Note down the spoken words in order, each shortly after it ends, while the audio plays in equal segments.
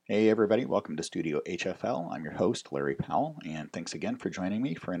Hey everybody, welcome to Studio HFL. I'm your host, Larry Powell, and thanks again for joining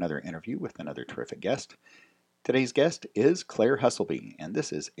me for another interview with another terrific guest. Today's guest is Claire Husselbee, and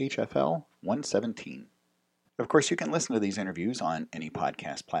this is HFL117. Of course, you can listen to these interviews on any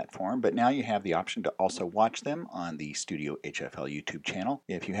podcast platform, but now you have the option to also watch them on the Studio HFL YouTube channel.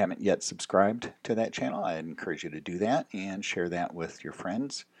 If you haven't yet subscribed to that channel, I'd encourage you to do that and share that with your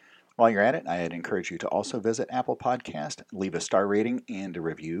friends. While you're at it, I'd encourage you to also visit Apple Podcast, leave a star rating and a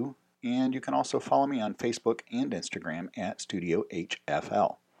review, and you can also follow me on Facebook and Instagram at Studio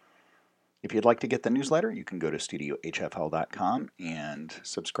HFL. If you'd like to get the newsletter, you can go to studiohfl.com and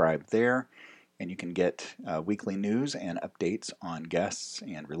subscribe there. And you can get weekly news and updates on guests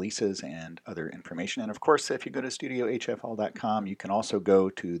and releases and other information. And of course, if you go to studiohfl.com, you can also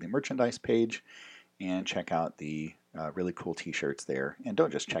go to the merchandise page and check out the really cool t-shirts there. And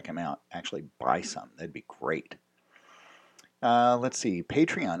don't just check them out, actually buy some. That'd be great. Let's see,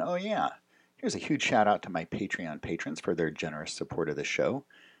 Patreon. Oh yeah, here's a huge shout out to my Patreon patrons for their generous support of the show.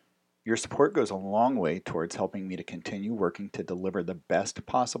 Your support goes a long way towards helping me to continue working to deliver the best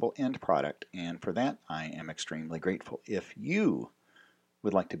possible end product, and for that I am extremely grateful. If you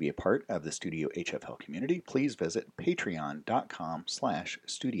would like to be a part of the Studio HFL community, please visit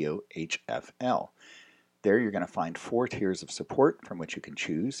patreon.com/studiohfl. There you're going to find 4 tiers of support from which you can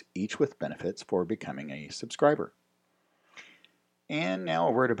choose, each with benefits for becoming a subscriber. And now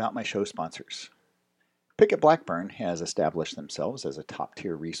a word about my show sponsors. Pickett Blackburn has established themselves as a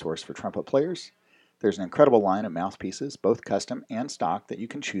top-tier resource for trumpet players. There's an incredible line of mouthpieces, both custom and stock, that you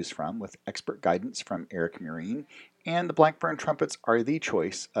can choose from with expert guidance from Eric Murine, and the Blackburn trumpets are the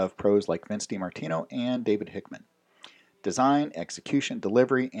choice of pros like Vince DiMartino and David Hickman. Design, execution,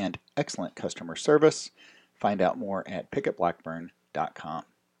 delivery, and excellent customer service. Find out more at pickettblackburn.com.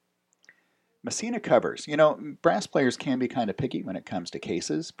 Messina covers. You know, brass players can be kind of picky when it comes to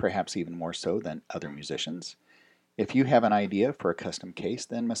cases, perhaps even more so than other musicians. If you have an idea for a custom case,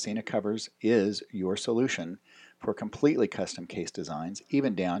 then Messina Covers is your solution for completely custom case designs,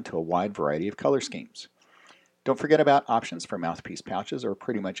 even down to a wide variety of color schemes. Don't forget about options for mouthpiece pouches or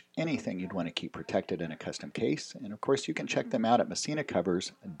pretty much anything you'd want to keep protected in a custom case, and of course you can check them out at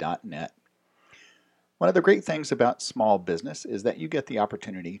messinacovers.net. One of the great things about small business is that you get the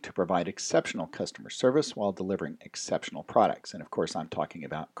opportunity to provide exceptional customer service while delivering exceptional products. And of course, I'm talking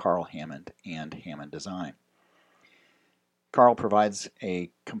about Carl Hammond and Hammond Design. Carl provides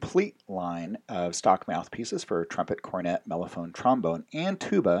a complete line of stock mouthpieces for trumpet, cornet, mellophone, trombone, and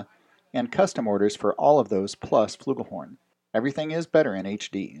tuba, and custom orders for all of those plus flugelhorn. Everything is better in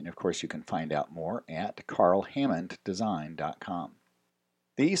HD, and of course you can find out more at carlhammonddesign.com.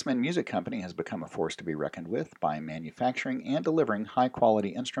 The Eastman Music Company has become a force to be reckoned with by manufacturing and delivering high-quality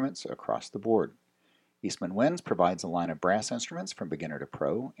instruments across the board. Eastman Winds provides a line of brass instruments from beginner to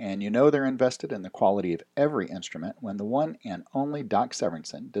pro, and you know they're invested in the quality of every instrument when the one and only Doc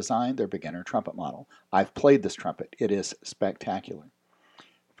Severinsen designed their beginner trumpet model. I've played this trumpet. It is spectacular.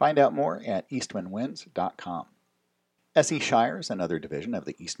 Find out more at eastmanwinds.com. S.E. Shires, another division of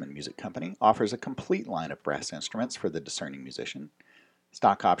the Eastman Music Company, offers a complete line of brass instruments for the discerning musician.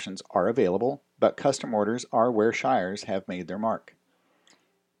 Stock options are available, but custom orders are where Shires have made their mark.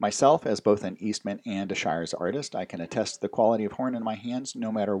 Myself, as both an Eastman and a Shires artist, I can attest to the quality of horn in my hands no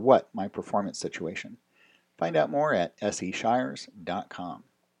matter what my performance situation. Find out more at seshires.com.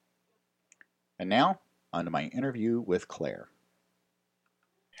 And now, on to my interview with Claire.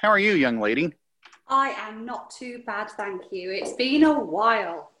 How are you, young lady? I am not too bad, thank you. It's been a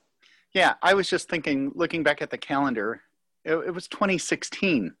while. Yeah, I was just thinking, looking back at the calendar, it was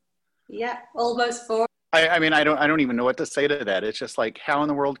 2016. Yeah, almost 4. I mean, I don't even know what to say to that. It's just like, how in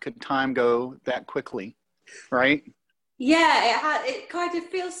the world could time go that quickly, right? Yeah, it kind of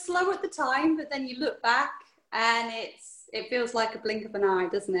feels slow at the time, but then you look back and it feels like a blink of an eye,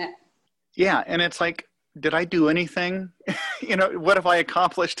 doesn't it? Yeah, and it's like, did I do anything? You know, what have I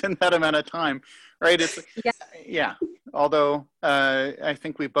accomplished in that amount of time, right? It's yeah. Although I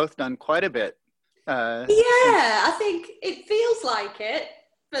think we've both done quite a bit. I think it feels like it,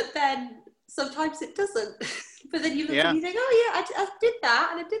 but then sometimes it doesn't. But then you look and you think, oh yeah, I did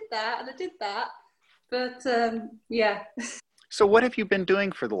that, and I did that, and I did that. But yeah. So what have you been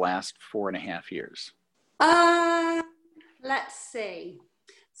doing for the last 4.5 years? Let's see.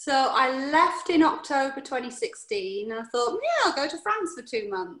 So I left in October 2016. And I thought, yeah, I'll go to France for 2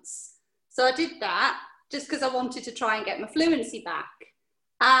 months. So I did that just because I wanted to try and get my fluency back.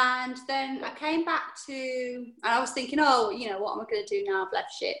 And then I came back and I was thinking, oh, you know, what am I going to do now? I've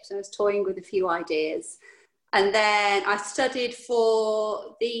left ships. And I was toying with a few ideas. And then I studied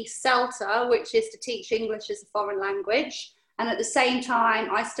for the CELTA, which is to teach English as a foreign language. And at the same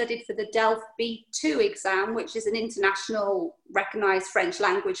time, I studied for the DELF B2 exam, which is an international recognised French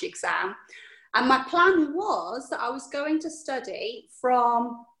language exam. And my plan was that I was going to study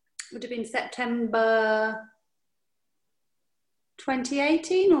from, would have been September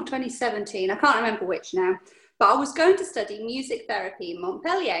 2018 or 2017. I can't remember which now. But I was going to study music therapy in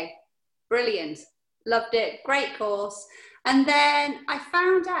Montpellier. Brilliant. Loved it. Great course. And then I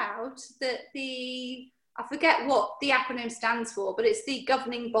found out that I forget what the acronym stands for, but it's the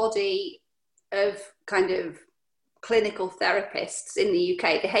governing body of kind of clinical therapists in the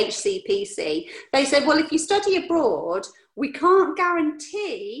UK, the HCPC. They said, well, if you study abroad, we can't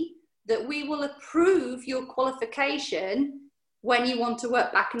guarantee that we will approve your qualification when you want to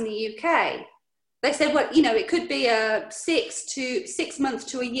work back in the UK. They said, well, you know, it could be a 6 months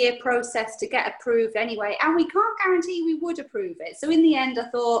to a year process to get approved anyway, and we can't guarantee we would approve it. So in the end, I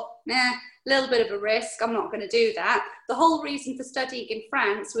thought, a little bit of a risk. I'm not going to do that. The whole reason for studying in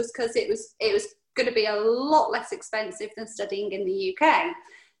France was because it was going to be a lot less expensive than studying in the UK.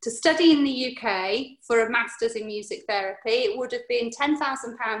 To study in the UK for a master's in music therapy, it would have been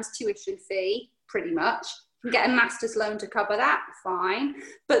 £10,000 tuition fee, pretty much. You can get a master's loan to cover that, fine.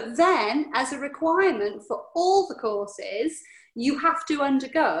 But then, as a requirement for all the courses, you have to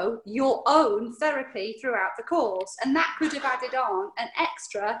undergo your own therapy throughout the course. And that could have added on an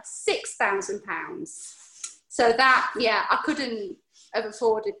extra £6,000. So that, yeah, I couldn't have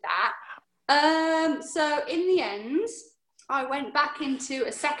afforded that. So in the end, I went back into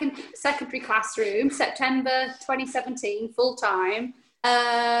a secondary classroom, September 2017, full-time,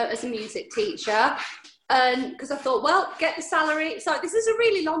 as a music teacher. Because I thought, well, get the salary. Sorry, this is a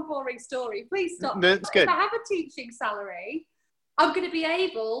really long, boring story. Please stop. That's good. If I have a teaching salary, I'm going to be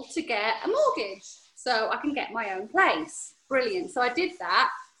able to get a mortgage so I can get my own place. Brilliant. So I did that.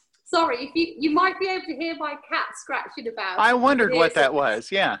 Sorry, if you might be able to hear my cat scratching about. I wondered what that was.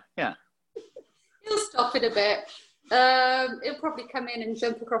 Yeah. He'll stop in a bit. He'll probably come in and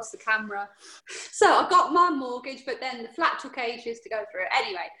jump across the camera. So I got my mortgage, but then the flat took ages to go through.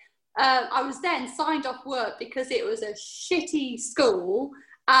 Anyway. I was then signed off work because it was a shitty school,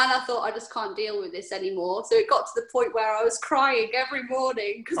 and I thought I just can't deal with this anymore. So it got to the point where I was crying every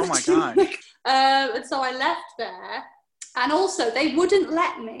morning. Oh my gosh. And so I left there. And also they wouldn't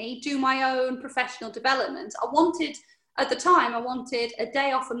let me do my own professional development. At the time, I wanted a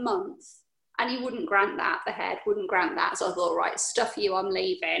day off a month, and he wouldn't grant that. The head wouldn't grant that. So I thought, right, stuff you, I'm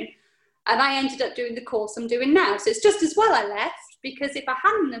leaving. And I ended up doing the course I'm doing now. So it's just as well I left, because if I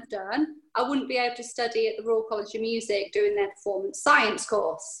hadn't have done, I wouldn't be able to study at the Royal College of Music doing their performance science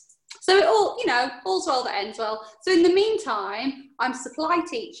course. So it all, all's well that ends well. So in the meantime, I'm supply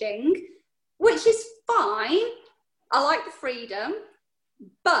teaching, which is fine. I like the freedom,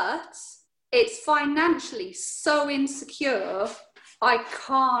 but it's financially so insecure. I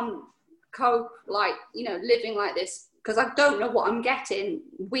can't cope living like this, because I don't know what I'm getting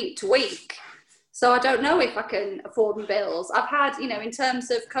week to week. So I don't know if I can afford my bills. I've had, in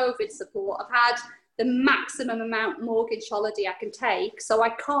terms of COVID support, I've had the maximum amount mortgage holiday I can take. So I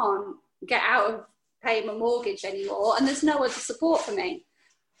can't get out of paying my mortgage anymore, and there's no other support for me.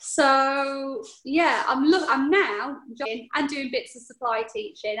 So yeah, I'm now jobbing and doing bits of supply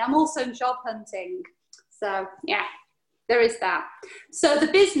teaching. I'm also job hunting. So yeah, there is that. So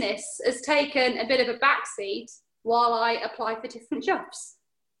the business has taken a bit of a backseat while I apply for different jobs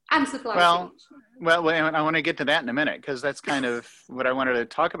and supply teach. Well, I want to get to that in a minute, because that's kind of what I wanted to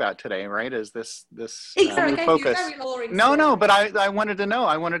talk about today, right? Is this exactly. new focus? No, but I wanted to know.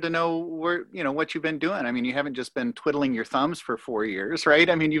 I wanted to know where, what you've been doing. I mean, you haven't just been twiddling your thumbs for 4 years, right?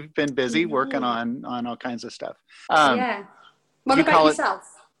 I mean, you've been busy working on all kinds of stuff. Yeah. What about yourself?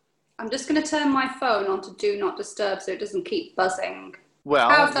 I'm just going to turn my phone on to do not disturb so it doesn't keep buzzing. Well,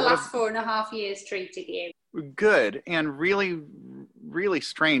 how have the last 4.5 years treated you? Good, and really, really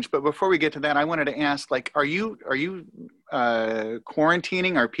strange. But before we get to that, I wanted to ask, are you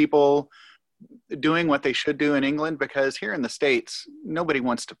quarantining? Are people doing what they should do in England? Because here in the States, nobody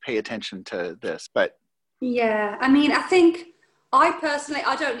wants to pay attention to this. But yeah, I mean, I think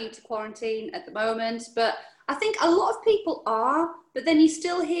I don't need to quarantine at the moment, but I think a lot of people are. But then you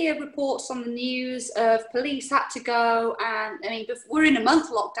still hear reports on the news of police had to go, and I mean, we're in a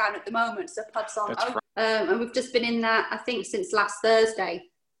month lockdown at the moment, so pubs aren't open. And we've just been in that, I think, since last Thursday.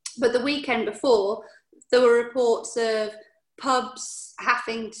 But the weekend before, there were reports of pubs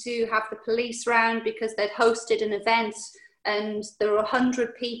having to have the police round because they'd hosted an event and there were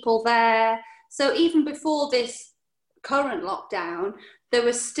 100 people there. So even before this current lockdown, there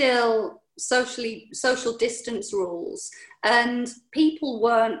were still social distance rules, and people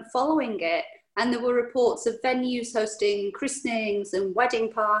weren't following it. And there were reports of venues hosting christenings and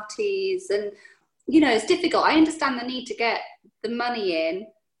wedding parties. And, it's difficult. I understand the need to get the money in,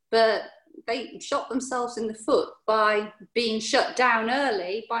 but they shot themselves in the foot by being shut down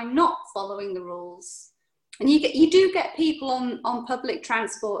early by not following the rules. And you do get people on public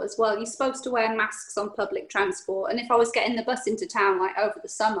transport as well. You're supposed to wear masks on public transport. And if I was getting the bus into town, like over the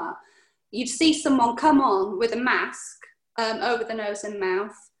summer, you'd see someone come on with a mask over the nose and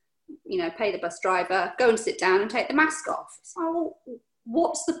mouth, pay the bus driver, go and sit down and take the mask off. So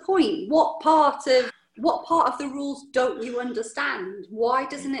what's the point? What part of the rules don't you understand? Why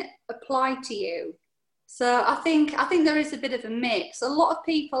doesn't it apply to you? So I think there is a bit of a mix. A lot of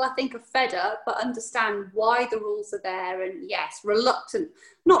people, I think, are fed up, but understand why the rules are there. And yes,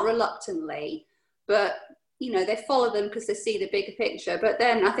 not reluctantly, but, they follow them because they see the bigger picture. But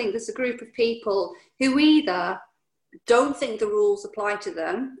then I think there's a group of people who either don't think the rules apply to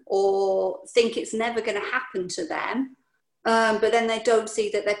them or think it's never going to happen to them. But then they don't see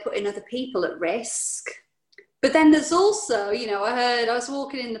that they're putting other people at risk. But then there's also, I was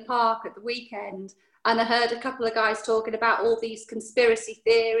walking in the park at the weekend and I heard a couple of guys talking about all these conspiracy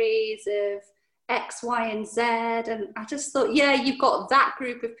theories of X, Y, and Z. And I just thought, yeah, you've got that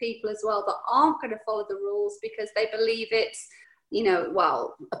group of people as well that aren't going to follow the rules because they believe it's,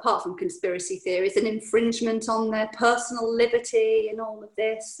 apart from conspiracy theories, an infringement on their personal liberty and all of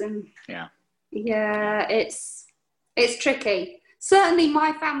this. And yeah, it's tricky. Certainly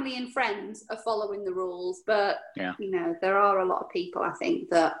my family and friends are following the rules, but, there are a lot of people, I think,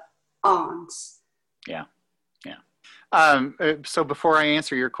 that aren't. Yeah. So before I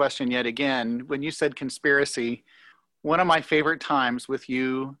answer your question yet again, when you said conspiracy, one of my favorite times with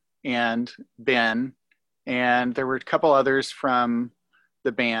you and Ben, and there were a couple others from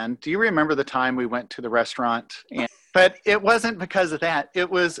the band. Do you remember the time we went to the restaurant? But it wasn't because of that. It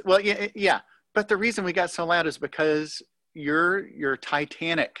was, yeah. But the reason we got so loud is because your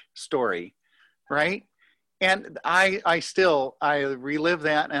Titanic story, right? And I relive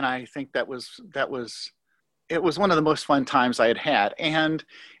that, and I think it was one of the most fun times I had. And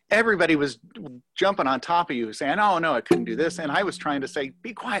everybody was jumping on top of you saying, oh no, I couldn't do this. And I was trying to say,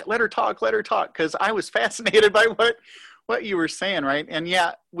 be quiet, let her talk. Because I was fascinated by what you were saying, right? And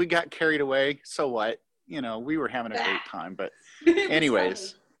yeah, we got carried away. So what? We were having a great time, but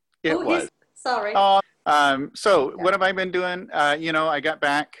anyways, it was. Sorry. So what have I been doing? I got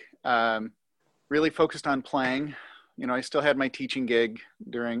back, really focused on playing. I still had my teaching gig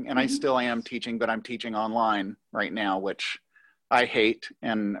and I still am teaching, but I'm teaching online right now, which I hate.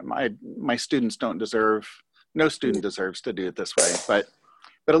 And my students no student deserves to do it this way, but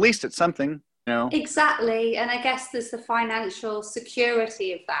at least it's something, Exactly. And I guess there's the financial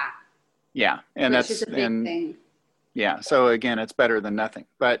security of that. Yeah. And which is a big thing. Yeah. So again, it's better than nothing,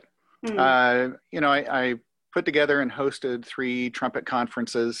 but I put together and hosted 3 trumpet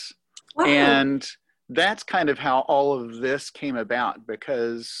conferences. Wow. And that's kind of how all of this came about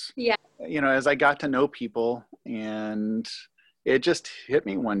because, as I got to know people and it just hit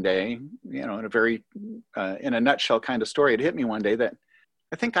me one day, in a very, in a nutshell kind of story, it hit me one day that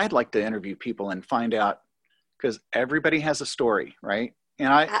I think I'd like to interview people and find out because everybody has a story, right?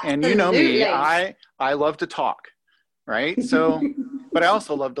 And you know me, I love to talk, right? So, but I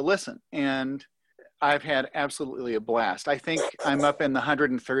also love to listen. And I've had absolutely a blast. I think I'm up in the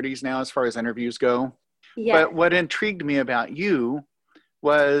 130s now as far as interviews go. Yeah. But what intrigued me about you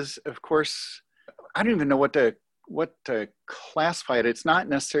was, of course, I don't even know what to classify it. It's not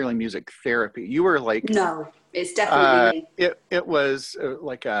necessarily music therapy. You were like... No, it's definitely... It was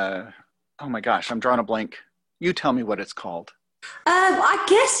like oh my gosh, I'm drawing a blank. You tell me what it's called. I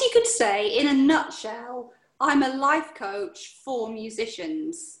guess you could say, in a nutshell, I'm a life coach for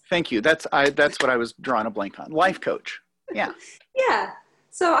musicians. Thank you. That's what I was drawing a blank on. Life coach. Yeah. Yeah.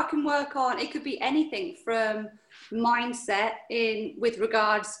 So I can work on, it could be anything from mindset with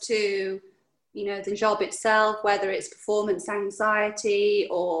regards to, the job itself, whether it's performance anxiety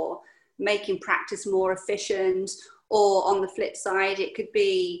or making practice more efficient, or on the flip side, it could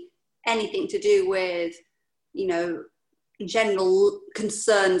be anything to do with, general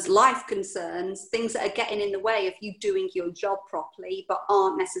concerns, life concerns, things that are getting in the way of you doing your job properly, but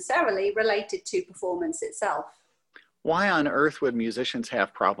aren't necessarily related to performance itself. Why on earth would musicians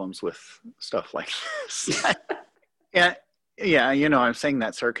have problems with stuff like this? Yeah, I'm saying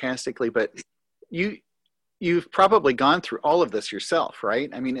that sarcastically, but you've probably gone through all of this yourself, right?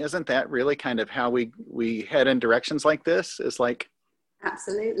 I mean, isn't that really kind of how we head in directions like this? Is like,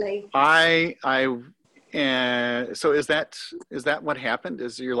 absolutely. So is that what happened?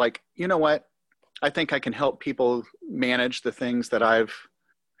 Is you're like, you know what? I think I can help people manage the things that I've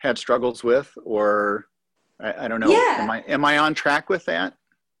had struggles with, or I don't know. Yeah. Am I on track with that?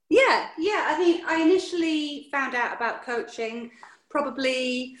 Yeah. I mean, I initially found out about coaching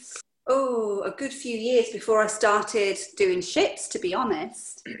probably, a good few years before I started doing ships, to be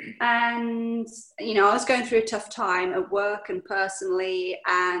honest. And, I was going through a tough time at work and personally,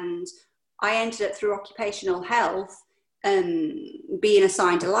 and I ended up through occupational health being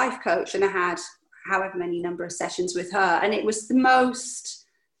assigned a life coach, and I had however many number of sessions with her, and it was the most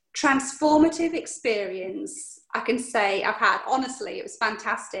transformative experience I can say I've had. Honestly, it was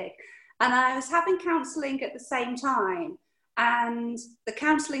fantastic. And I was having counselling at the same time, and the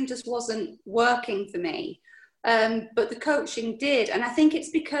counselling just wasn't working for me. But the coaching did, and I think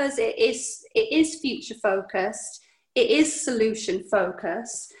it's because it is future focused, it is solution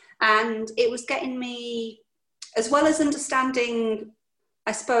focused, and it was getting me, as well as understanding,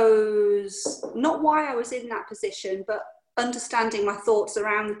 I suppose, not why I was in that position, but understanding my thoughts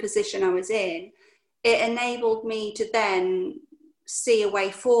around the position I was in. It enabled me to then see a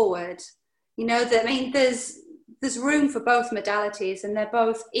way forward. There's room for both modalities, and they're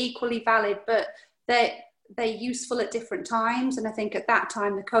both equally valid, but they're useful at different times. And I think at that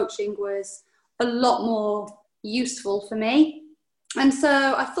time the coaching was a lot more useful for me. And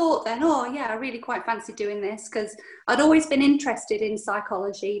so I thought then, I really quite fancy doing this, because I'd always been interested in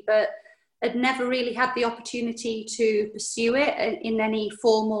psychology, but I'd never really had the opportunity to pursue it in any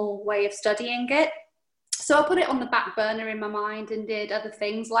formal way of studying it. So I put it on the back burner in my mind and did other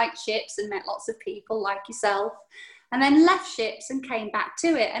things like ships and met lots of people like yourself, and then left ships and came back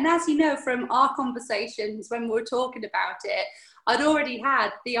to it. And as you know from our conversations when we were talking about it, I'd already had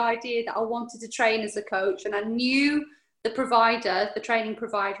the idea that I wanted to train as a coach, and I knew the training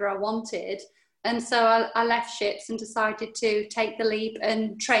provider I wanted. And so I left ships and decided to take the leap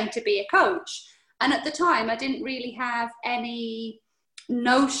and train to be a coach. And at the time, I didn't really have any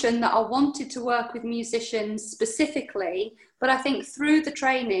notion that I wanted to work with musicians specifically. But I think through the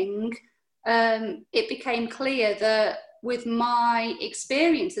training, it became clear that with my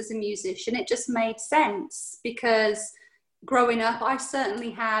experience as a musician, it just made sense, because growing up, I certainly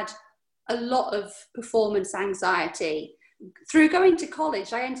had a lot of performance anxiety. Through going to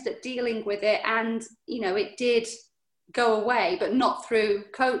college, I ended up dealing with it, and it did go away, but not through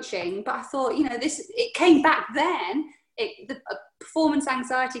coaching. But I thought, it came back then. The performance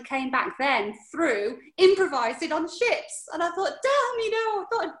anxiety came back then through improvising on ships, and I thought, damn, I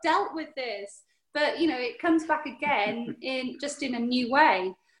thought I'd dealt with this, but it comes back again in a new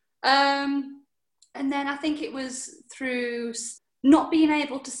way. And then I think it was through not being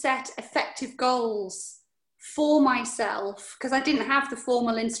able to set effective goals for myself, because I didn't have the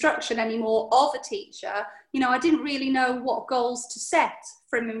formal instruction anymore of a teacher. I didn't really know what goals to set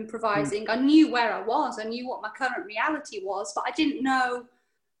from improvising. I knew where I was, I knew what my current reality was, but I didn't know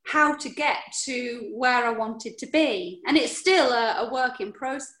how to get to where I wanted to be. And it's still a work in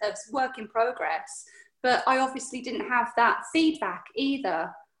progress, but I obviously didn't have that feedback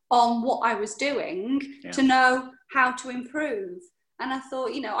either on what I was doing to know how to improve. And I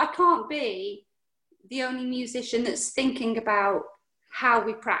thought, I can't be the only musician that's thinking about how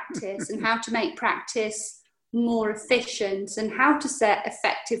we practice and how to make practice more efficient and how to set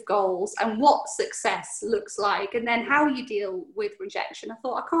effective goals and what success looks like, and then how you deal with rejection. I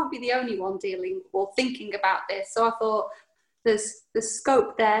thought I can't be the only one dealing or thinking about this. So I thought there's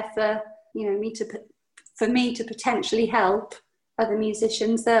scope there for me to potentially help other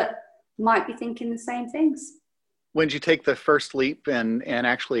musicians that might be thinking the same things. When did you take the first leap and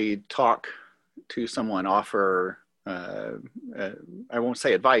actually talk to someone, offer, I won't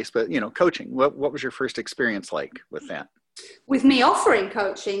say advice, but, coaching? What was your first experience like with that? With me offering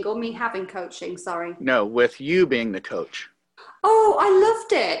coaching or me having coaching, sorry? No, with you being the coach. Oh, I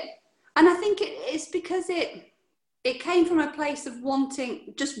loved it. And I think it's because it came from a place of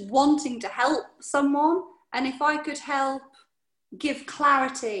wanting to help someone. And if I could help give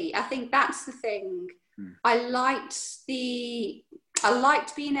clarity, I think that's the thing. I liked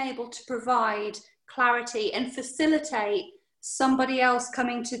being able to provide clarity and facilitate somebody else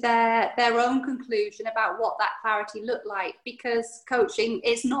coming to their own conclusion about what that clarity looked like, because coaching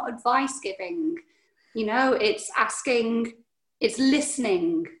is not advice giving. It's asking, it's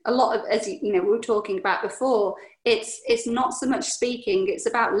listening. A lot of, as we were talking about before, it's not so much speaking, it's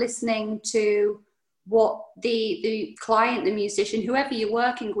about listening to what the client, the musician, whoever you're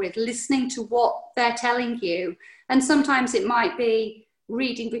working with, listening to what they're telling you. And sometimes it might be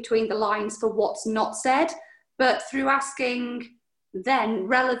reading between the lines for what's not said, but through asking then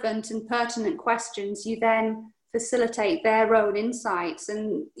relevant and pertinent questions, you then facilitate their own insights,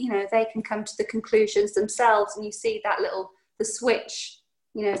 and they can come to the conclusions themselves, and you see the switch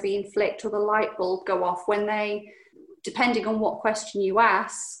being flicked, or the light bulb go off when they, depending on what question you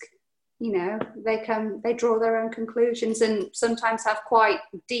ask, they draw their own conclusions and sometimes have quite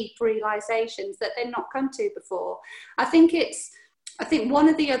deep realizations that they've not come to before. I think one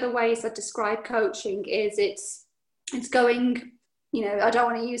of the other ways I describe coaching is it's going, I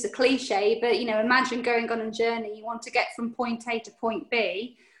don't want to use a cliche, but, imagine going on a journey. You want to get from point A to point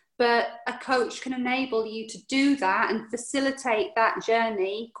B, but a coach can enable you to do that and facilitate that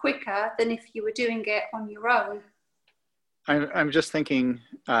journey quicker than if you were doing it on your own. I'm just thinking,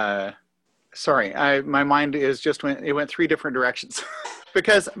 sorry, my mind went three different directions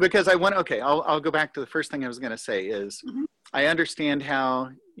because I went, okay, I'll go back to the first thing I was going to say is I understand how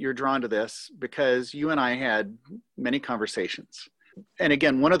you're drawn to this because you and I had many conversations. And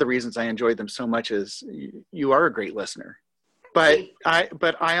again, one of the reasons I enjoyed them so much is you are a great listener, but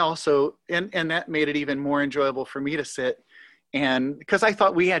I also, and that made it even more enjoyable for me to sit, and because I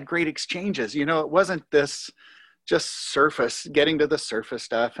thought we had great exchanges, it wasn't this just getting to the surface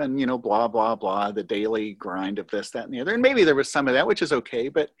stuff and, blah, blah, blah, the daily grind of this, that, and the other. And maybe there was some of that, which is okay,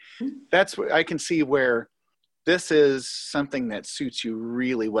 but that's what I can see where this is something that suits you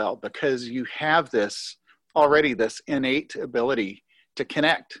really well because you have this innate ability to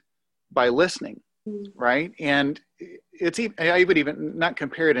connect by listening, right? And I would even not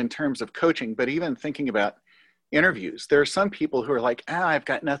compare it in terms of coaching, but even thinking about interviews. There are some people who are like, I've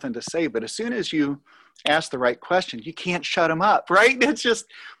got nothing to say, but as soon as you ask the right question, you can't shut them up, right? It's just,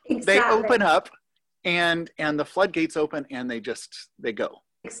 They open up and the floodgates open and they go.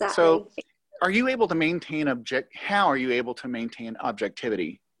 Exactly. So how are you able to maintain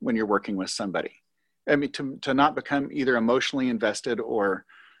objectivity when you're working with somebody? I mean, to not become either emotionally invested or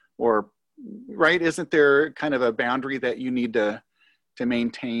right? Isn't there kind of a boundary that you need to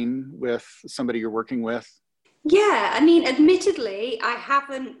maintain with somebody you're working with? Yeah, I mean, admittedly, I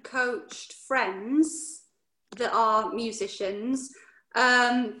haven't coached friends that are musicians,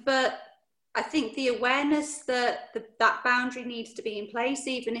 but I think the awareness that that boundary needs to be in place,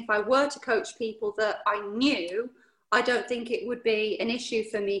 even if I were to coach people that I knew, I don't think it would be an issue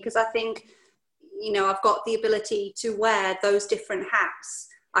for me because I think, I've got the ability to wear those different hats.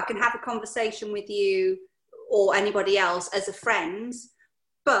 I can have a conversation with you or anybody else as a friend,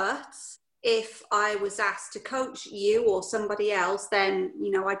 but if I was asked to coach you or somebody else, then,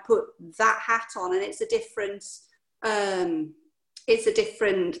 I'd put that hat on and it's a different, I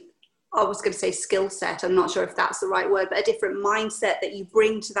was going to say skill set. I'm not sure if that's the right word, but a different mindset that you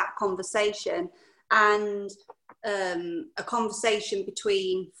bring to that conversation. And a conversation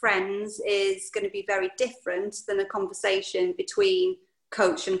between friends is going to be very different than a conversation between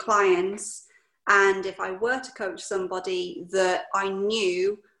coach and clients. And if I were to coach somebody that I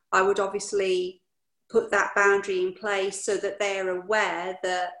knew, I would obviously put that boundary in place so that they're aware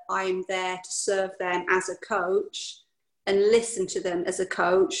that I'm there to serve them as a coach and listen to them as a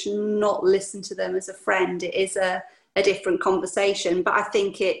coach, not listen to them as a friend. It is a different conversation, but I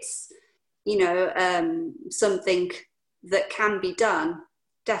think it's, something that can be done,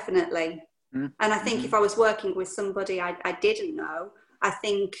 definitely. Mm-hmm. And I think if I was working with somebody I didn't know, I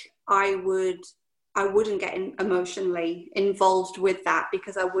think I wouldn't get emotionally involved with that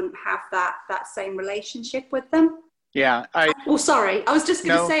because I wouldn't have that same relationship with them. Yeah. Sorry. I was just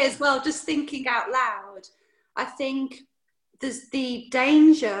going to say as well, just thinking out loud, I think there's the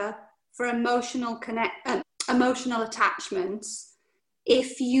danger for emotional attachments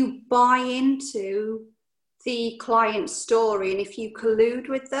if you buy into the client's story and if you collude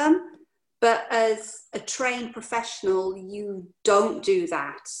with them, but as a trained professional, you don't do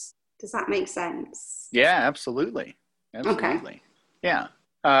that. Does that make sense? Yeah, absolutely. Okay. Yeah.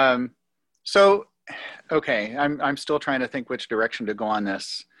 So, okay, I'm still trying to think which direction to go on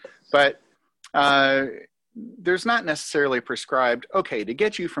this, but there's not necessarily prescribed, okay, to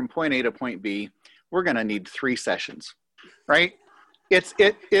get you from point A to point B, we're going to need 3 sessions, right?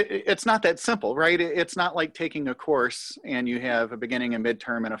 It's not that simple, right? It's not like taking a course and you have a beginning, a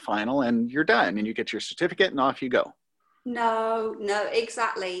midterm, and a final, and you're done, and you get your certificate, and off you go. No,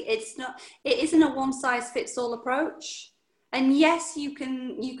 exactly. It isn't a one-size-fits-all approach. And yes, you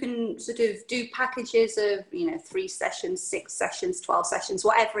can sort of do packages of 3 sessions, 6 sessions, 12 sessions,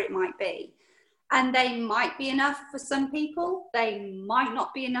 whatever it might be. And they might be enough for some people. They might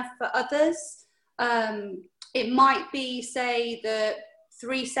not be enough for others. It might be, say, that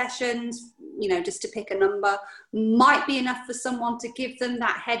 3 sessions, just to pick a number, might be enough for someone to give them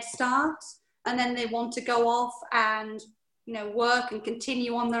that head start. And then they want to go off and, work and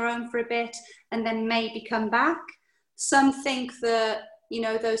continue on their own for a bit and then maybe come back. Some think that,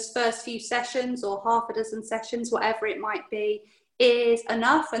 those first few sessions or half a dozen sessions, whatever it might be, is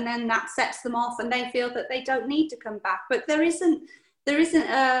enough, and then that sets them off and they feel that they don't need to come back. But there isn't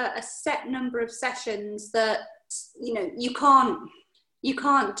a set number of sessions that, you know, you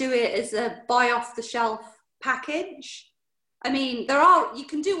can't do it as a buy off the shelf package. I mean, you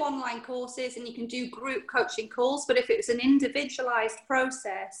can do online courses and you can do group coaching calls, but if it's an individualized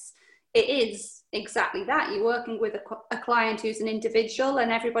process, it is exactly that. You're working with a client who's an individual,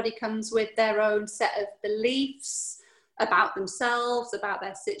 and everybody comes with their own set of beliefs about themselves, about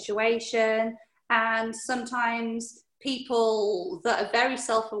their situation. And sometimes people that are very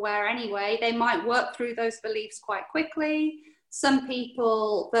self-aware anyway, they might work through those beliefs quite quickly. Some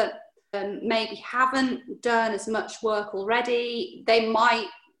people that maybe haven't done as much work already, they might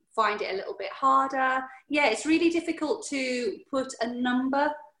find it a little bit harder. Yeah, it's really difficult to put a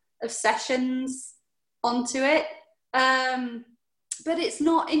number of sessions onto it, but it's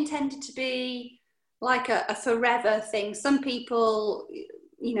not intended to be like a forever thing. Some people,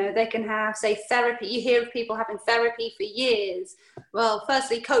 you know, they can have, say, therapy. You hear of people having therapy for years. Well,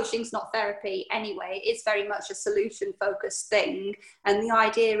 firstly, coaching's not therapy anyway. It's very much a solution-focused thing. And the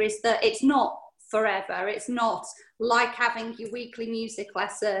idea is that it's not forever. It's not like having your weekly music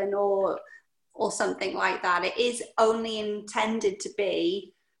lesson or something like that. It is only intended to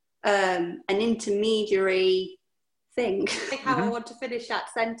be an intermediary thing. How I want to finish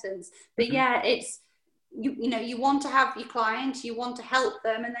that sentence. But yeah, it's, you know, you want to have your client, you want to help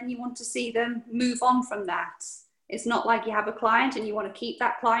them, and then you want to see them move on from that. It's not like you have a client and you want to keep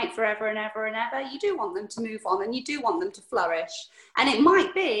that client forever and ever and ever. You do want them to move on, and you do want them to flourish. And it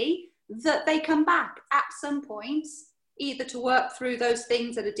might be that they come back at some point, either to work through those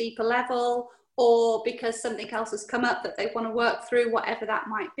things at a deeper level, or because something else has come up that they want to work through, whatever that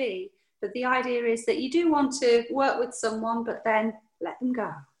might be. But the idea is that you do want to work with someone, but then let them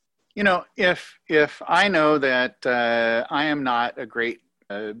go. You know, if I know that I am not a great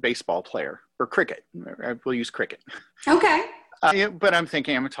baseball player, or cricket, we'll use cricket. Okay. But I'm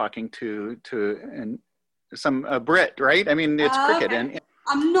thinking I'm talking to a Brit, right? I mean, it's cricket. Okay. And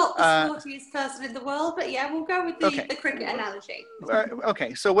I'm not the sportiest person in the world, but yeah, we'll go with the cricket analogy.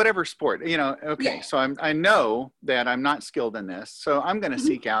 Okay, so whatever sport, you know, okay, yeah. So I know that I'm not skilled in this, so I'm going to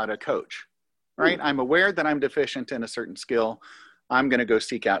seek out a coach, right? I'm aware that I'm deficient in a certain skill. I'm going to go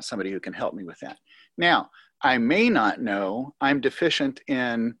seek out somebody who can help me with that. Now, I may not know I'm deficient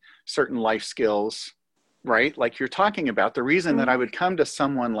in certain life skills, right? Like you're talking about, the reason that I would come to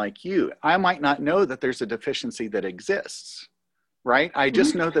someone like you, I might not know that there's a deficiency that exists, right? I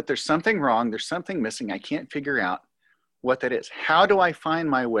just know that there's something wrong, there's something missing, I can't figure out what that is. How do I find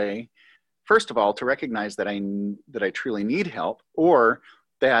my way, first of all, to recognize that I truly need help, or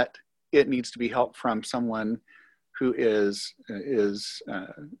that it needs to be help from someone who is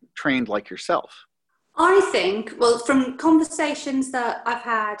trained like yourself? I think, well, from conversations that I've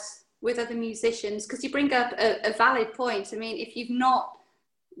had with other musicians, because you bring up a valid point. I mean, if you've not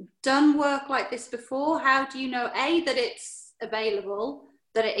done work like this before, how do you know, A, that it's available,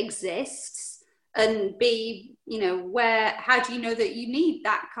 that it exists, and B, you know, how do you know that you need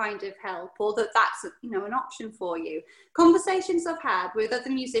that kind of help, or that that's, you know, an option for you? Conversations I've had with other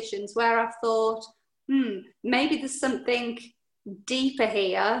musicians where I've thought, maybe there's something deeper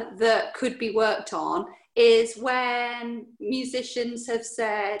here that could be worked on, is when musicians have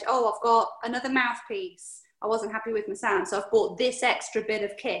said, oh, I've got another mouthpiece, I wasn't happy with my sound, so I've bought this extra bit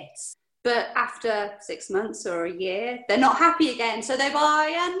of kit, but after 6 months or a year they're not happy again, so they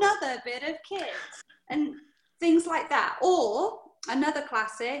buy another bit of kit and things like that. Or another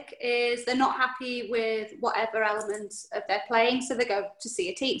classic is they're not happy with whatever element of their playing, so they go to see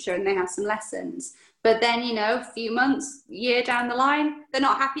a teacher and they have some lessons. But then, you know, a few months, year down the line, they're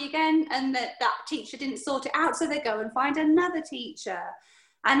not happy again, and that teacher didn't sort it out, so they go and find another teacher.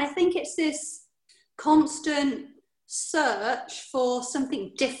 And I think it's this constant search for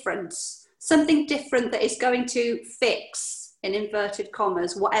something different that is going to fix, in inverted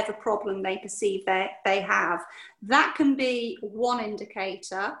commas, whatever problem they perceive they have. That can be one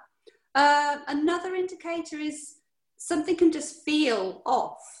indicator. Another indicator is something can just feel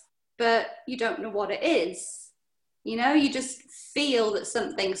off, but you don't know what it is. You know, you just feel that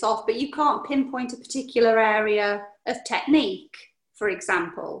something's off, but you can't pinpoint a particular area of technique, for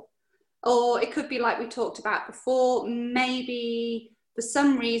example. Or it could be like we talked about before, maybe for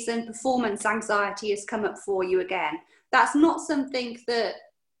some reason performance anxiety has come up for you again. That's not something that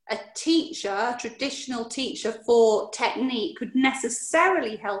a traditional teacher for technique could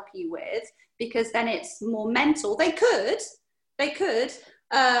necessarily help you with, because then it's more mental. They could,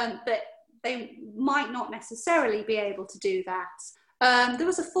 but they might not necessarily be able to do that. There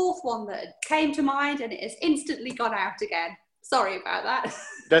was a fourth one that came to mind and it has instantly gone out again. Sorry about that.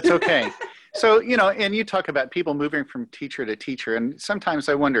 That's okay. So, and you talk about people moving from teacher to teacher, and sometimes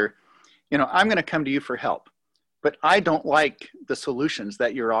I wonder, I'm going to come to you for help, but I don't like the solutions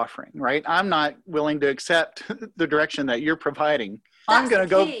that you're offering, right? I'm not willing to accept the direction that you're providing. I'm going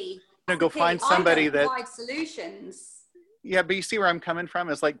to go find somebody that provide solutions. Yeah, but you see where I'm coming from?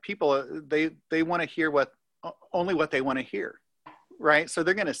 Is like people, they want to hear only what they want to hear, right? So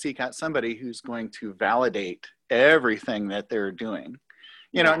they're going to seek out somebody who's going to validate everything that they're doing.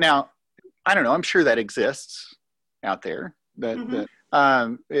 Now, I don't know, I'm sure that exists out there.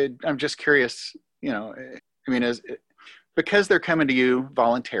 I'm just curious, because they're coming to you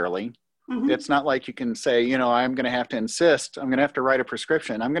voluntarily, it's not like you can say, I'm going to have to insist, I'm going to have to write a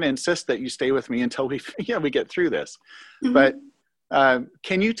prescription. I'm going to insist that you stay with me until we get through this. But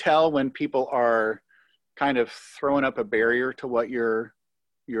can you tell when people are kind of throwing up a barrier to what you're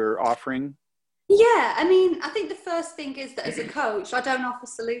offering? Yeah, I think the first thing is that as a coach, I don't offer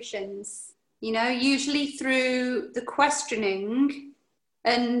solutions. Usually through the questioning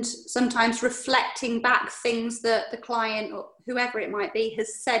and sometimes reflecting back things that the client or whoever it might be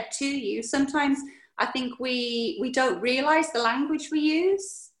has said to you. Sometimes I think we don't realize the language we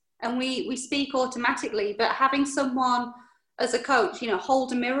use and we speak automatically, but having someone as a coach,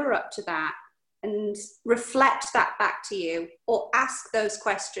 hold a mirror up to that and reflect that back to you or ask those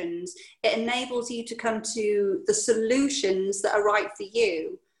questions, it enables you to come to the solutions that are right for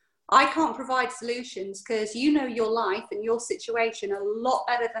you. I can't provide solutions because your life and your situation a lot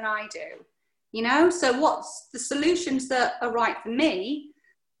better than I do. So what's the solutions that are right for me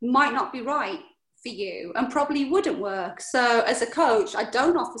might not be right for you and probably wouldn't work. So as a coach, I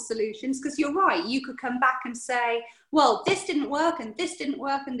don't offer solutions because you're right. You could come back and say, well, this didn't work and this didn't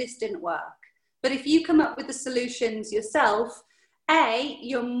work and this didn't work. But if you come up with the solutions yourself, A,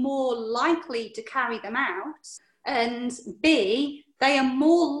 you're more likely to carry them out, and B, they are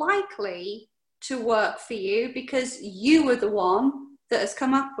more likely to work for you because you were the one that has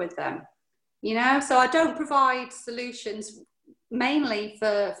come up with them. So I don't provide solutions mainly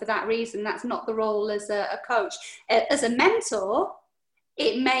for that reason. That's not the role as a coach. As a mentor,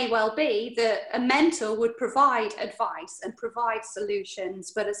 it may well be that a mentor would provide advice and provide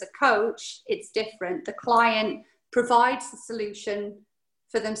solutions, but as a coach, it's different. The client provides the solution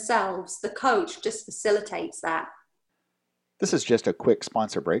for themselves. The coach just facilitates that. This is just a quick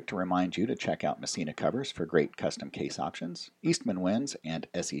sponsor break to remind you to check out Messina Covers for great custom case options, Eastman Winds and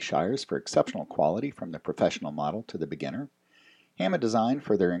S.E. Shires for exceptional quality from the professional model to the beginner, Hammond Design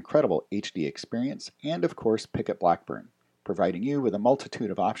for their incredible HD experience, and of course Pickett Blackburn, providing you with a multitude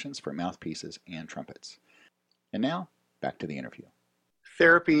of options for mouthpieces and trumpets. And now, back to the interview.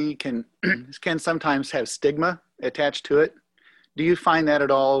 Therapy can sometimes have stigma attached to it. Do you find that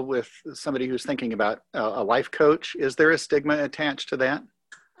at all with somebody who's thinking about a life coach? Is there a stigma attached to that?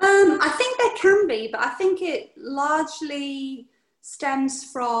 I think there can be, but I think it largely stems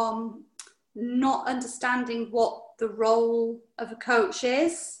from not understanding what the role of a coach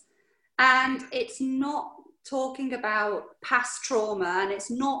is. And it's not talking about past trauma, and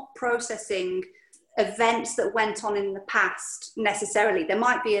it's not processing events that went on in the past necessarily. There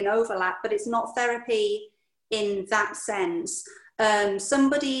might be an overlap, but it's not therapy in that sense.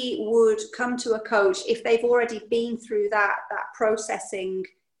 Somebody would come to a coach if they've already been through that processing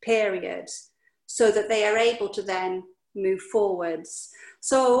period so that they are able to then move forwards.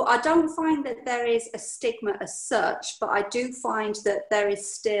 So I don't find that there is a stigma as such, but I do find that there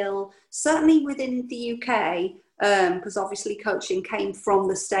is still, certainly within the UK, because obviously coaching came from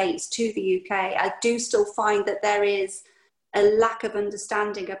the States to the UK, I do still find that there is a lack of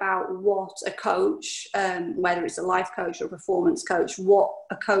understanding about what a coach, whether it's a life coach or a performance coach, what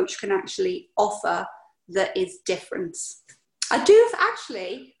a coach can actually offer that is different. I do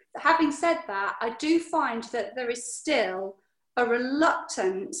actually, having said that, I do find that there is still a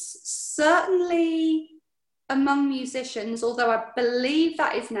reluctance, certainly among musicians, although I believe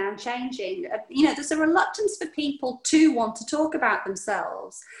that is now changing. There's a reluctance for people to want to talk about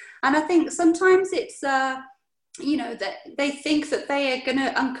themselves. And I think sometimes it's, that they think that they are going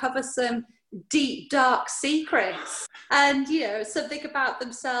to uncover some deep, dark secrets and, something about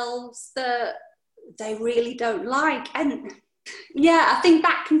themselves that they really don't like. And yeah, I think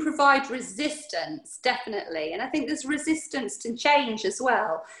that can provide resistance, definitely. And I think there's resistance to change as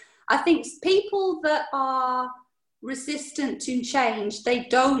well. I think people that are resistant to change, they're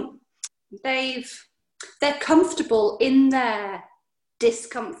comfortable in their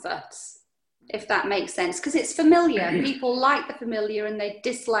discomfort, if that makes sense, because it's familiar. People like the familiar and they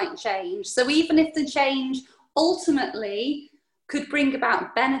dislike change. So even if the change ultimately could bring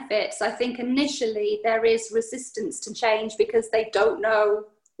about benefits, I think initially there is resistance to change because they don't know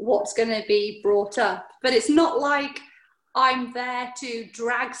what's going to be brought up. But it's not like I'm there to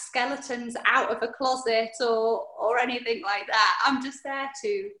drag skeletons out of a closet or anything like that. I'm just there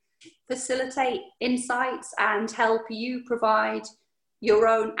to facilitate insights and help you provide your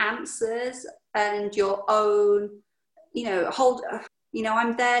own answers and your own,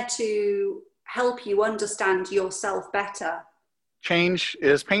 I'm there to help you understand yourself better. Change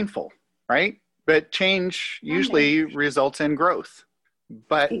is painful, right? But change usually results in growth.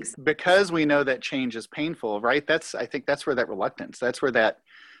 But because we know that change is painful, right? I think that's where that reluctance, that's where that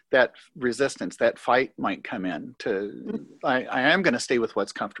resistance, that fight might come in. I am going to stay with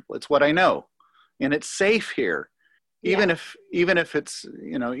what's comfortable. It's what I know, and it's safe here, even if it's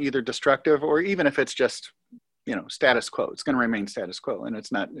either destructive or even if it's just status quo. It's going to remain status quo, and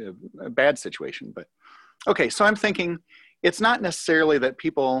it's not a bad situation. But okay, so I'm thinking it's not necessarily that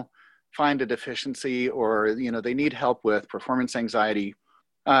people find a deficiency or they need help with performance anxiety.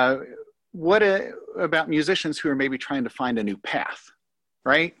 What about musicians who are maybe trying to find a new path,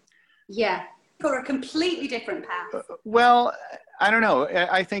 right? Yeah, for a completely different path. Well, I don't know.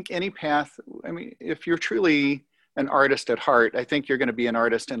 I think any path, if you're truly an artist at heart, I think you're going to be an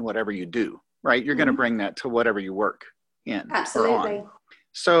artist in whatever you do, right? You're going to bring that to whatever you work in. Absolutely. Or on.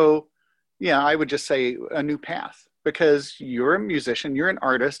 So, yeah, I would just say a new path, because you're a musician, you're an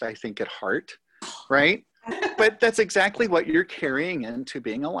artist, I think, at heart, right? But that's exactly what you're carrying into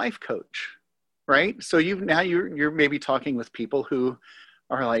being a life coach, right? So you're maybe talking with people who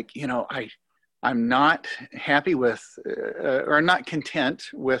are like, I'm not happy with or not content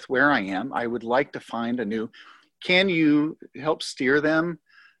with where I am. I would like to find a new. Can you help steer them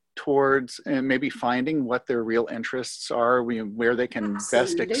towards maybe finding what their real interests are, where they can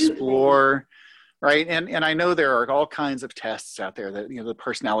best explore? Right. And I know there are all kinds of tests out there that, the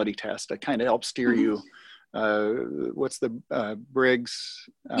personality test that kind of helps steer you. What's the Briggs?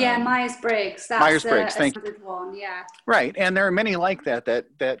 Myers-Briggs. That's Myers-Briggs, a standard one. Yeah. Right. And there are many like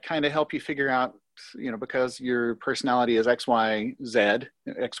that kind of help you figure out, because your personality is X, Y, Z,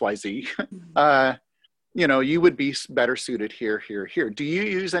 you would be better suited here. Do you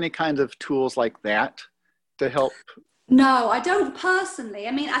use any kinds of tools like that to help? No, I don't personally.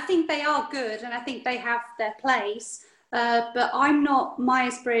 I think they are good and I think they have their place, but I'm not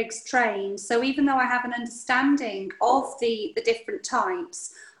Myers-Briggs trained. So even though I have an understanding of the different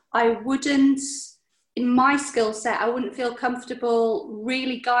types, I wouldn't, in my skill set, I wouldn't feel comfortable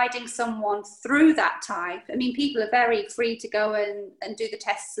really guiding someone through that type. People are very free to go and do the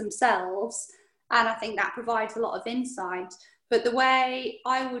tests themselves. And I think that provides a lot of insight. But the way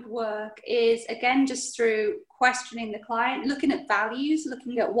I would work is, again, just through questioning the client, looking at values,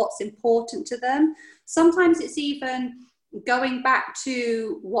 looking at what's important to them. Sometimes it's even going back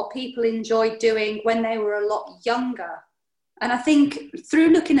to what people enjoyed doing when they were a lot younger. And I think through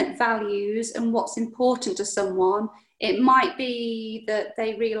looking at values and what's important to someone, it might be that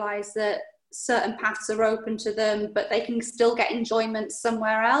they realize that certain paths are open to them, but they can still get enjoyment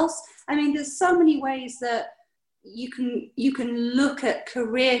somewhere else. There's so many ways that you can look at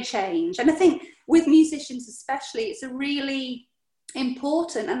career change. And I think with musicians especially, it's a really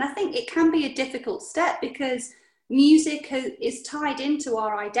important, and I think it can be a difficult step, because music is tied into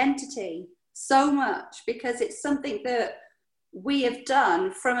our identity so much, because it's something that we have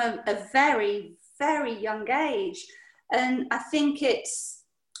done from a very, very young age. And I think it's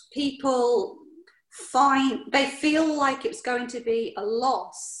people they feel like it's going to be a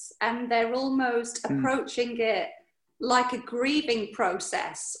loss, and they're almost approaching it like a grieving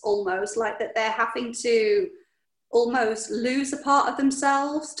process, almost like that they're having to almost lose a part of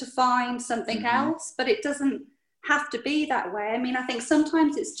themselves to find something else. But it doesn't have to be that way. I think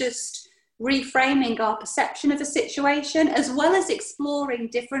sometimes it's just reframing our perception of a situation, as well as exploring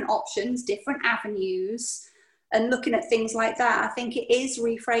different options, different avenues, and looking at things like that. I think it is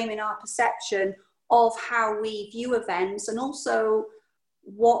reframing our perception of how we view events, and also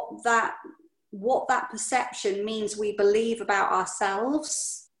what that perception means we believe about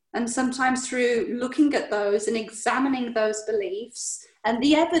ourselves. And sometimes through looking at those and examining those beliefs and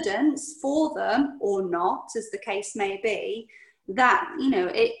the evidence for them, or not, as the case may be, that,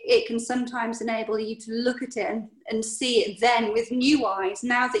 it can sometimes enable you to look at it and see it then with new eyes,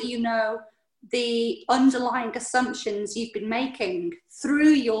 now that you know the underlying assumptions you've been making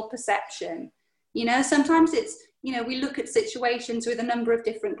through your perception. Sometimes it's, we look at situations with a number of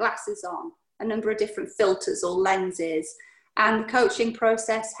different glasses on, a number of different filters or lenses, and the coaching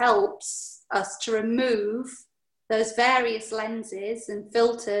process helps us to remove those various lenses and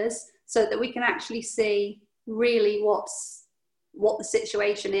filters so that we can actually see really what's what the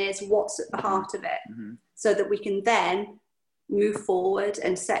situation is, what's at the heart of it, Mm-hmm. so that we can then move forward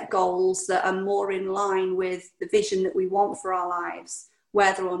and set goals that are more in line with the vision that we want for our lives,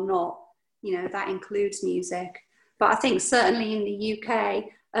 whether or not, that includes music. But I think certainly in the UK,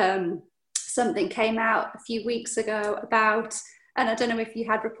 something came out a few weeks ago about, and I don't know if you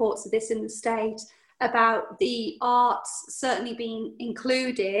had reports of this in the States, about the arts certainly being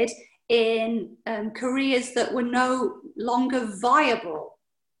included in careers that were no longer viable.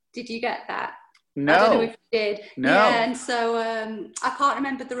 Did you get that? No. I don't know if you did. No. Yeah, and so I can't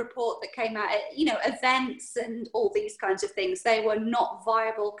remember the report that came out. Events and all these kinds of things, they were not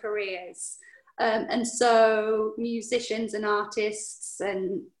viable careers. And so musicians and artists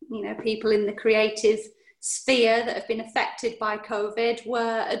and, people in the creative sphere that have been affected by COVID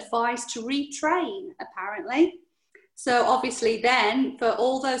were advised to retrain, apparently. So obviously then, for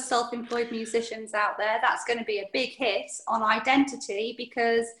all those self-employed musicians out there, that's going to be a big hit on identity,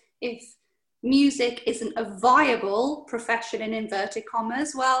 because if music isn't a viable profession in inverted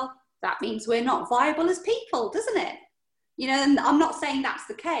commas, well, that means we're not viable as people, doesn't it? And I'm not saying that's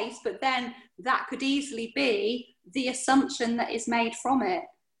the case, but then that could easily be the assumption that is made from it.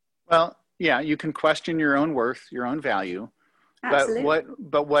 Well, yeah, you can question your own worth, your own value. Absolutely.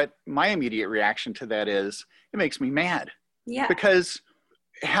 But what my immediate reaction to that is, it makes me mad. Yeah. Because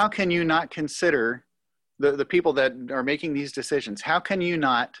how can you not consider the people that are making these decisions? How can you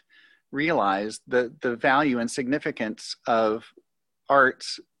not realize the value and significance of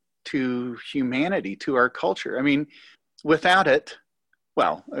arts to humanity, to our culture? I mean, without it,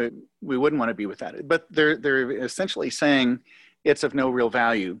 well, we wouldn't want to be without it, but they're essentially saying it's of no real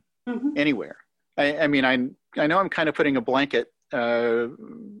value anywhere. I mean, I know I'm kind of putting a blanket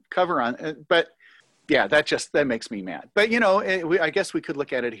cover on it, but yeah, that makes me mad. But, I guess we could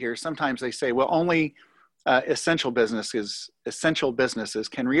look at it here. Sometimes they say, well, only essential businesses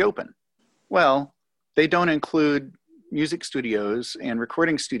can reopen. Well, they don't include music studios and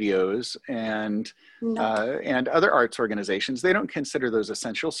recording studios and other arts organizations. They don't consider those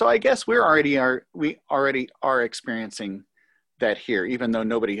essential. So I guess we already are experiencing that here, even though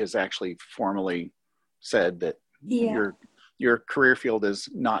nobody has actually formally said that your career field is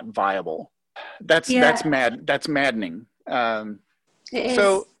not viable. That's mad. That's maddening.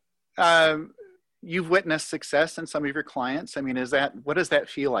 So you've witnessed success in some of your clients. I mean, what does that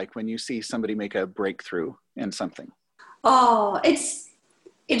feel like when you see somebody make a breakthrough in something? Oh, it's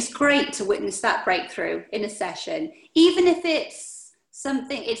great to witness that breakthrough in a session, even if it's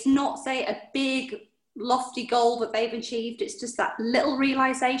something, it's not, say, a big lofty goal that they've achieved. It's just that little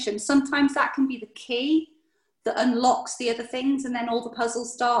realization. Sometimes that can be the key that unlocks the other things, and then all the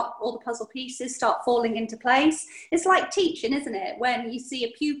puzzle pieces start falling into place. It's like teaching, isn't it? When you see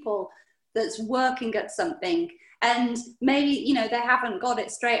a pupil that's working at something, and maybe, they haven't got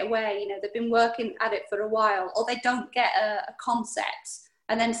it straight away, they've been working at it for a while, or they don't get a concept,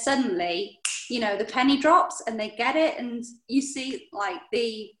 and then suddenly, the penny drops and they get it, and you see like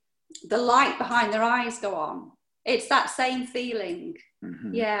the light behind their eyes go on. It's that same feeling.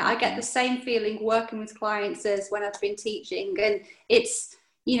 Mm-hmm. Yeah, I get the same feeling working with clients as when I've been teaching, and it's,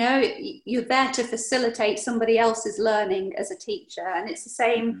 you're there to facilitate somebody else's learning as a teacher, and it's the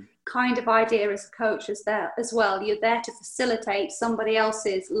same kind of idea as a coach as well. You're there to facilitate somebody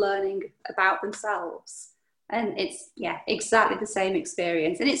else's learning about themselves, and it's exactly the same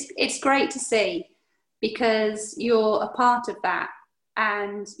experience, and it's great to see, because you're a part of that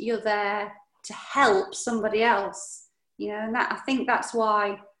and you're there to help somebody else, and that, I think that's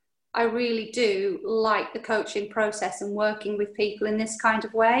why I really do like the coaching process and working with people in this kind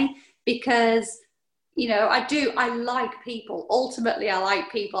of way, because I like people. Ultimately, I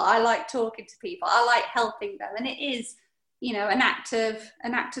like people. I like talking to people. I like helping them, and it is, an act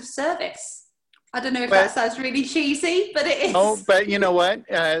of service. I don't know if that sounds really cheesy, but it is. Oh, but you know what?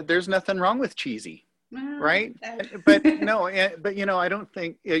 There's nothing wrong with cheesy, right? But no, but I don't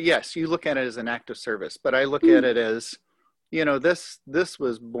think. Yes, you look at it as an act of service, but I look at it as, this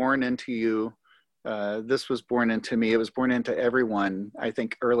was born into you. This was born into me. It was born into everyone, I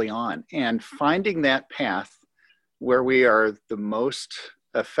think, early on. And finding that path where we are the most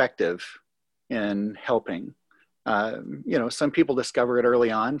effective in helping. Some people discover it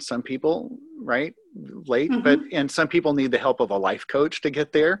early on, some people, right, late, and some people need the help of a life coach to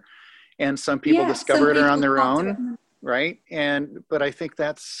get there. And some people discover it on their own, right? But I think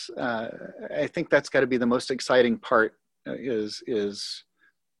that's got to be the most exciting part, is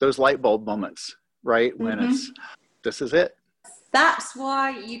those light bulb moments, right? When this is it. That's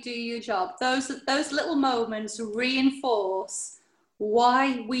why you do your job. Those little moments reinforce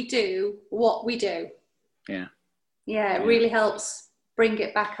why we do what we do. Yeah. Yeah, it Yeah. really helps bring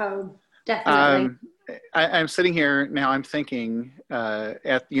it back home. Definitely. Um, I'm sitting here now, I'm thinking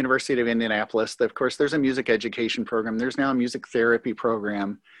at the University of Indianapolis, of course, there's a music education program. There's now a music therapy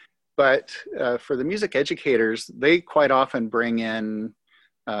program. But for the music educators, they quite often bring in,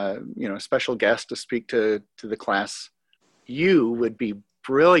 special guests to speak to the class. You would be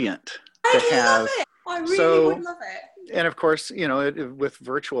brilliant to I'd love have. it. I really would So, love it. and of course, with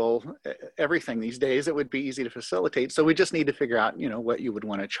virtual everything these days, it would be easy to facilitate. So we just need to figure out, what you would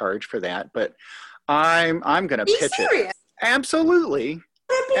want to charge for that. But I'm going to Are you pitch it. serious? Absolutely,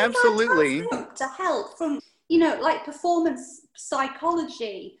 It'd be absolutely. fantastic to help from, like performance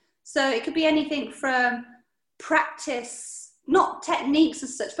psychology. So it could be anything from practice, not techniques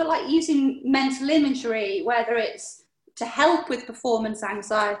as such, but like using mental imagery, whether it's to help with performance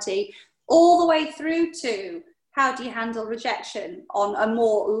anxiety, all the way through to how do you handle rejection on a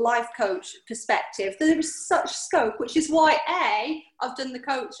more life coach perspective. There is such scope, which is why I've done the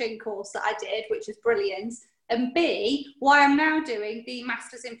coaching course that I did, which is brilliant, and B, why I'm now doing the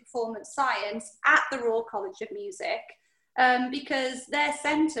Masters in Performance Science at the Royal College of Music, because their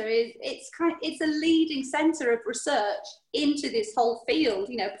centre it's a leading centre of research into this whole field,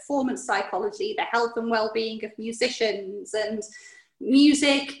 performance psychology, the health and well-being of musicians and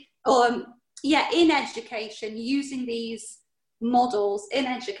music, in education, using these models in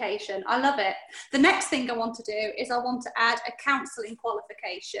education. I love it. The next thing I want to do is I want to add a counselling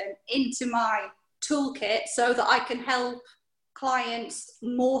qualification into my toolkit so that I can help clients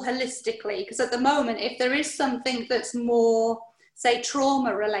more holistically, because at the moment, if there is something that's more, say,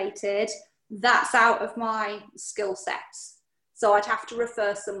 trauma related, that's out of my skill sets, so I'd have to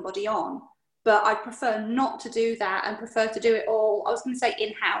refer somebody on. But I prefer not to do that and prefer to do it all, I was going to say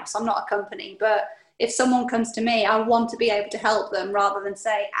in-house, I'm not a company, but if someone comes to me, I want to be able to help them rather than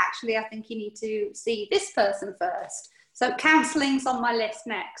say, actually, I think you need to see this person first. So counselling's on my list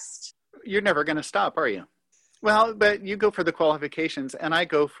next. You're never going to stop, are you? Well, but you go for the qualifications, and I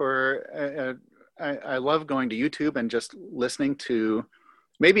go for, I love going to YouTube and just listening to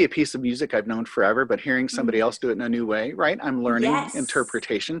maybe a piece of music I've known forever, but hearing somebody else do it in a new way, right? I'm learning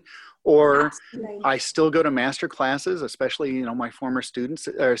interpretation. Or Absolutely. I still go to master classes, especially, my former students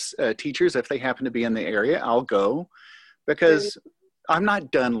or teachers, if they happen to be in the area, I'll go because I'm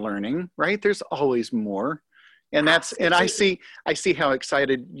not done learning, right? There's always more. And I see how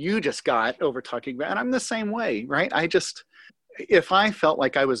excited you just got over talking about, and I'm the same way, right? If I felt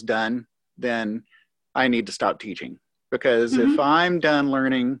like I was done, then I need to stop teaching, because if I'm done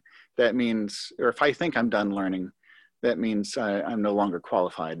learning, that means, or if I think I'm done learning, that means I'm no longer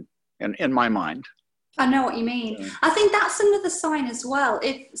qualified in my mind. I know what you mean. So, I think that's another sign as well.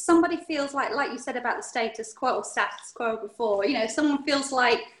 If somebody feels like you said about the status quo before, if someone feels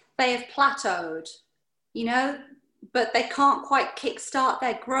like they have plateaued, but they can't quite kickstart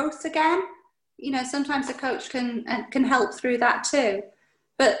their growth again, sometimes a coach can help through that too.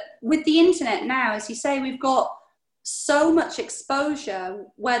 But with the internet now, as you say, we've got so much exposure,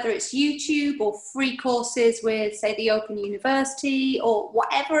 whether it's YouTube or free courses with, say, the Open University or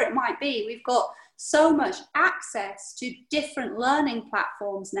whatever it might be. We've got so much access to different learning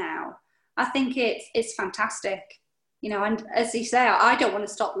platforms now. I think it's fantastic, and as you say, I don't want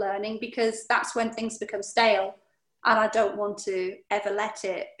to stop learning, because that's when things become stale, and I don't want to ever let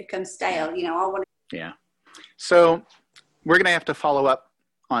it become stale. I want to. Yeah. So we're going to have to follow up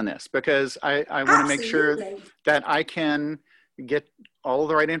on this, because I want to make sure that I can get all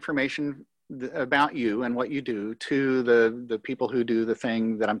the right information about you and what you do to the people who do the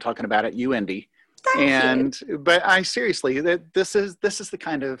thing that I'm talking about at UIndy. Thank you. But I seriously, that this is the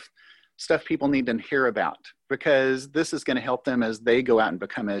kind of stuff people need to hear about, because this is going to help them as they go out and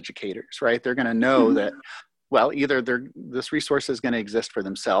become educators, right? They're going to know that, well, either this resource is going to exist for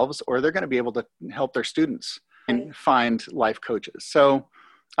themselves, or they're going to be able to help their students and find life coaches. So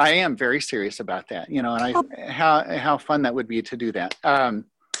I am very serious about that, and how fun that would be to do that. Oh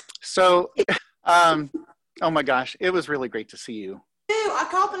my gosh, it was really great to see you. I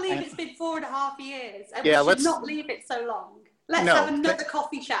can't believe it's been 4.5 years, and we should not leave it so long. Let's have another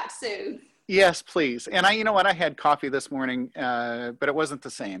coffee chat soon. Yes, please. And I had coffee this morning, but it wasn't the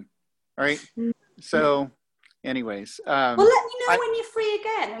same. All right. So anyways. Well, let me know when you're free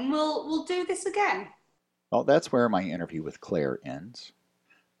again, and we'll do this again. Well, that's where my interview with Claire ends.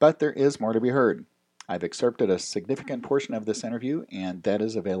 But there is more to be heard. I've excerpted a significant portion of this interview, and that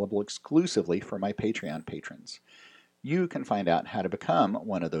is available exclusively for my Patreon patrons. You can find out how to become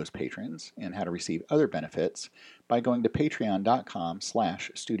one of those patrons and how to receive other benefits by going to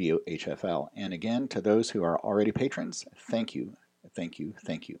patreon.com/studiohfl. And again, to those who are already patrons, thank you, thank you,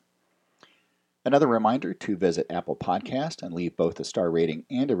 thank you. Another reminder to visit Apple Podcast and leave both a star rating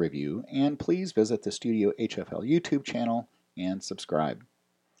and a review, and please visit the Studio HFL YouTube channel and subscribe.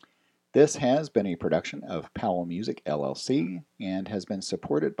 This has been a production of Powell Music LLC and has been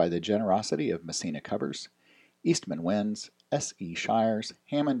supported by the generosity of Messina Covers, Eastman Winds, S.E. Shires,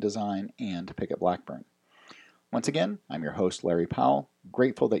 Hammond Design, and Pickett Blackburn. Once again, I'm your host, Larry Powell.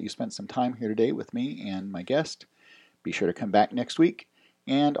 Grateful that you spent some time here today with me and my guest. Be sure to come back next week,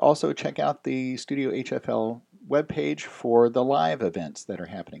 and also check out the Studio HFL webpage for the live events that are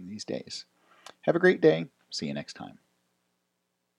happening these days. Have a great day. See you next time.